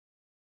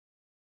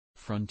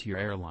Frontier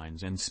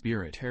Airlines and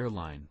Spirit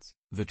Airlines,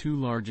 the two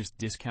largest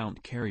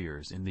discount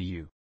carriers in the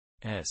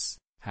U.S.,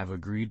 have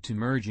agreed to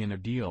merge in a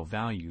deal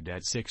valued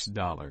at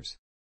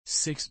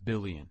 $6.6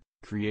 billion,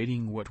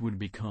 creating what would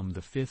become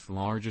the fifth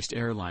largest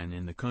airline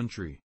in the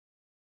country.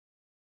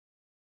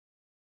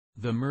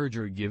 The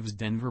merger gives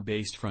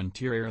Denver-based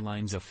Frontier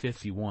Airlines a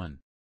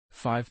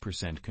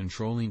 51.5%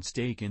 controlling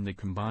stake in the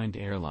combined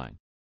airline.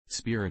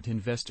 Spirit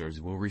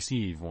investors will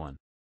receive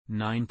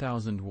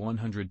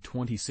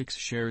 9,126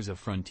 shares of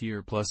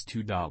Frontier plus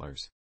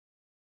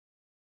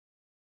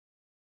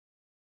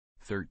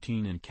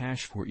 $2.13 in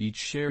cash for each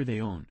share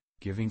they own,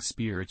 giving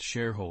Spirit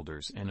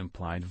shareholders an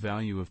implied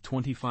value of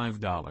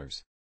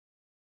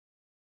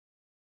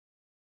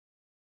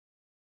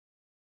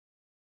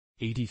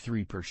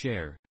 $25.83 per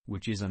share,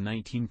 which is a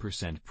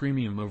 19%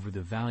 premium over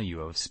the value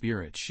of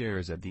Spirit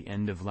shares at the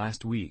end of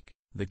last week,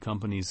 the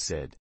companies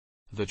said.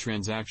 The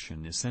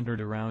transaction is centered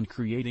around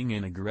creating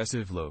an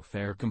aggressive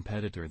low-fare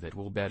competitor that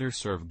will better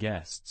serve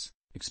guests,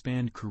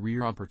 expand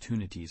career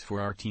opportunities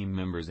for our team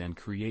members and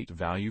create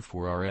value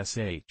for our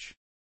SH.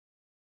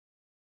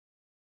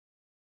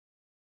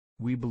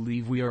 We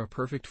believe we are a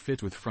perfect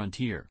fit with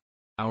Frontier.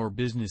 Our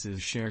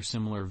businesses share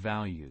similar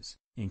values,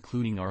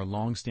 including our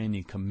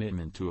long-standing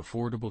commitment to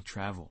affordable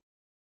travel.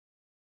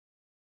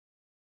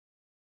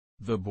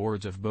 The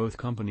boards of both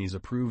companies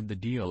approved the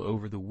deal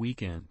over the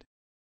weekend.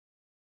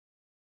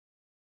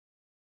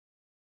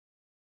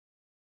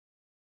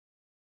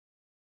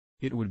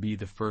 It would be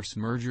the first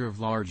merger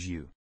of large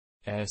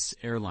U.S.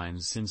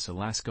 airlines since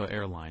Alaska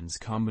Airlines'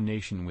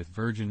 combination with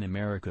Virgin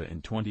America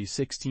in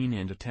 2016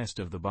 and a test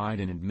of the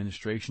Biden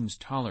administration's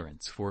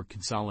tolerance for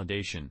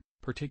consolidation,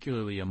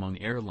 particularly among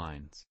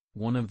airlines,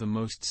 one of the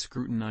most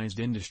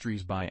scrutinized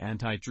industries by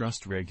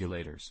antitrust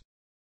regulators.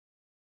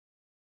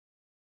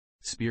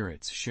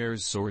 Spirit's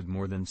shares soared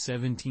more than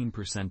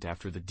 17%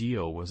 after the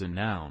deal was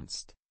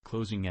announced,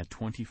 closing at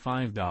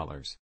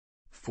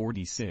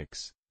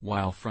 $25.46.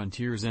 While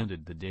Frontier's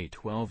ended the day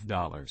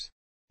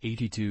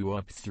 $12.82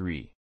 up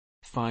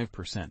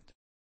 3.5%.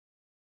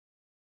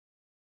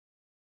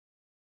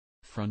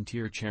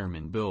 Frontier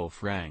Chairman Bill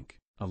Frank,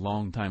 a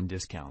longtime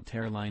discount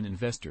airline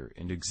investor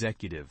and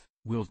executive,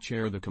 will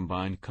chair the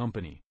combined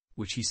company,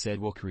 which he said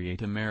will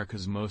create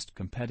America's most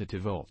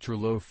competitive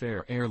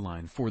ultra-low-fare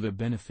airline for the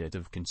benefit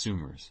of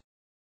consumers.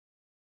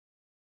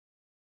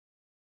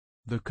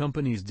 The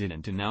companies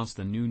didn't announce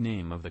the new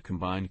name of the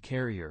combined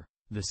carrier,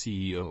 the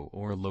CEO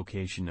or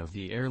location of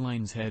the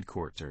airline's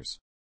headquarters.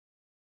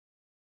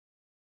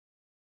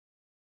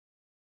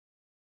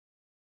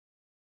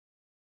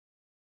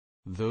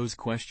 Those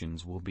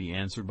questions will be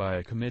answered by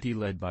a committee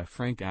led by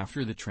Frank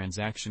after the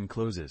transaction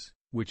closes,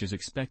 which is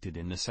expected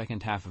in the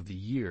second half of the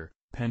year,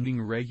 pending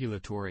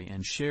regulatory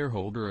and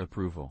shareholder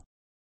approval.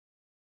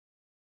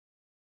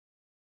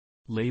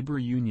 Labor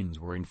unions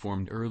were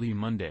informed early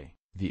Monday,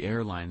 the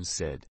airlines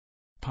said.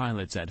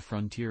 Pilots at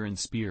Frontier and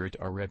Spirit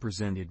are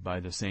represented by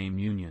the same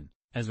union,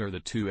 as are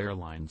the two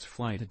airlines'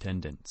 flight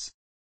attendants.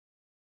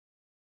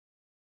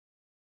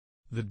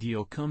 The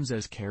deal comes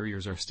as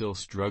carriers are still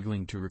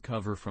struggling to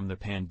recover from the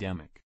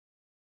pandemic.